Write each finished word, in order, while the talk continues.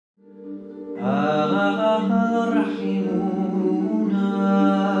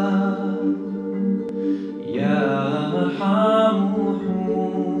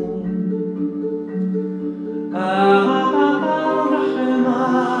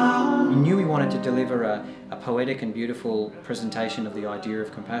knew we wanted to deliver a poetic and beautiful presentation of the idea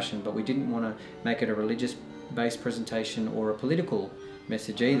of compassion, but we didn't want to make it a religious-based presentation or a political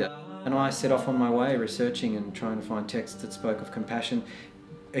message either. And I set off on my way researching and trying to find texts that spoke of compassion,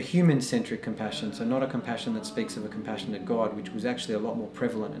 a human-centric compassion, so not a compassion that speaks of a compassionate God, which was actually a lot more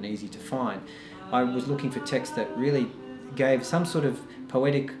prevalent and easy to find. I was looking for texts that really gave some sort of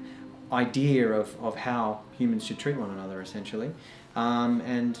poetic idea of how humans should treat one another, essentially.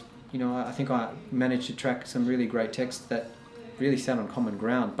 And you know, I think I managed to track some really great texts that really stand on common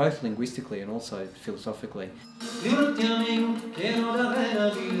ground, both linguistically and also philosophically.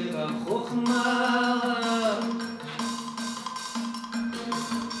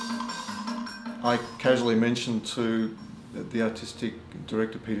 I casually mentioned to the artistic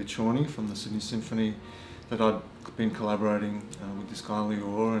director Peter Chorney from the Sydney Symphony that I'd been collaborating with this guy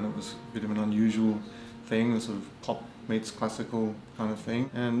Lior, and it was a bit of an unusual thing, sort of pop meets classical kind of thing.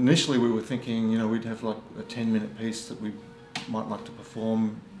 And initially we were thinking, you know, we'd have like a 10-minute piece that we might like to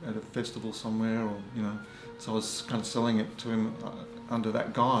perform at a festival somewhere, or, you know, so I was kind of selling it to him under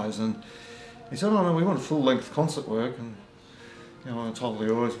that guise, and he said, oh no, we want a full-length concert work. And you know, I told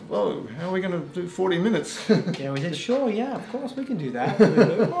Lior, well, how are we going to do 40 minutes? Yeah, we said, sure, yeah, of course we can do that.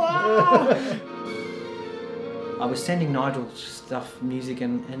 I was sending Nigel stuff, music,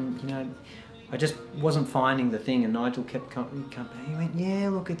 and you know, I just wasn't finding the thing, and Nigel kept coming. He went, yeah,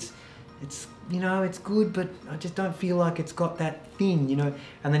 look, it's you know, it's good, but I just don't feel like it's got that thing, you know.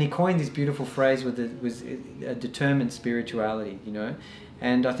 And then he coined this beautiful phrase with a determined spirituality, you know.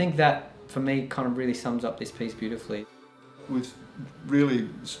 And I think that, for me, kind of really sums up this piece beautifully. We've really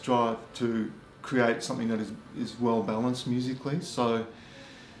strived to create something that is well balanced musically, so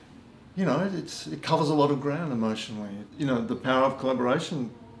you know, it covers a lot of ground emotionally. You know, the power of collaboration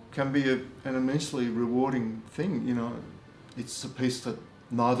can be an immensely rewarding thing. You know, it's a piece that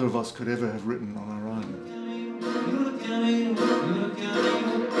neither of us could ever have written on our own.